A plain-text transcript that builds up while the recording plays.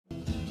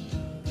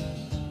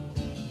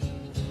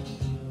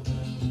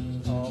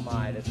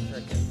God, it's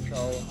freaking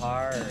so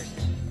hard.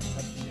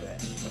 Let's do it.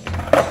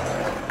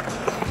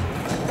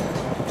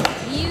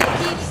 You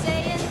keep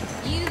saying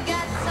you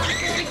got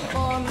something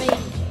for me.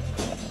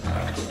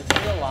 Let's do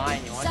the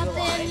line. You want to do the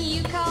line? Something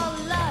you call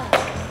love,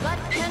 but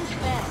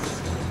confess.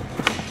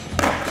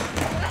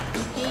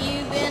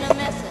 You've been a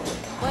messin'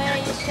 where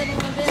you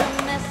shouldn't have been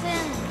a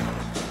messin'.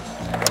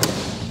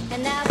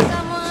 And now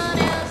someone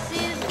else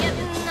is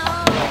getting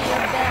all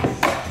your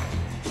best.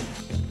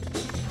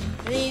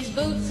 These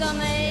boots are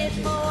made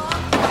for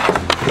walking,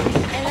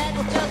 and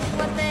that's just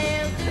what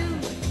they'll do.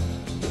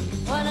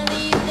 One of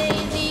these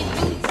days these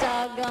boots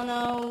are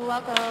gonna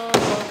walk all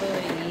over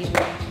you.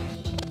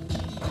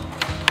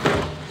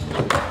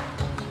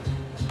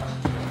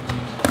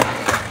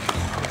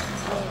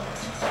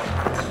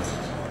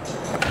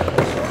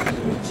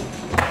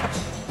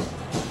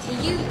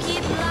 You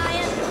keep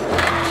lying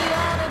when you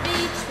ought to be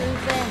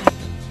truthing.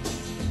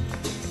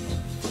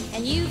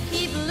 And you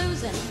keep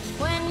losing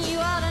when you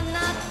ought to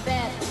not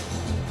bet.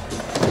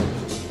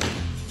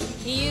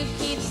 You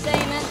keep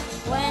saying it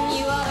when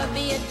you ought to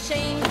be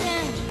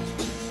a-changing.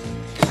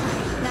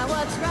 Now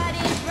what's right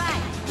is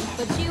right,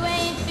 but you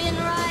ain't been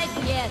right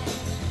yet.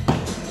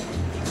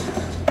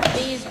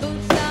 These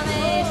boots are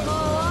made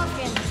for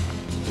walking,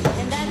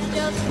 and that's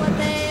just what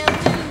they'll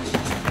do.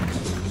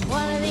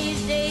 One of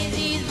these days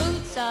these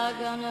boots are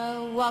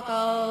gonna walk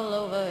all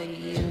over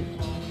you.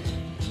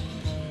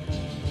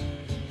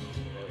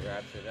 It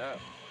wraps it up.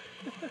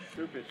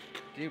 Stupid.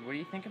 Dude, what do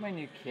you think of my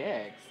new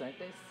kicks? Aren't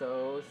they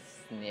so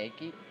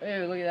snaky?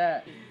 Hey, look at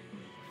that.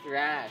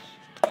 Thrash.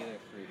 You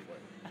look free for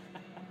it.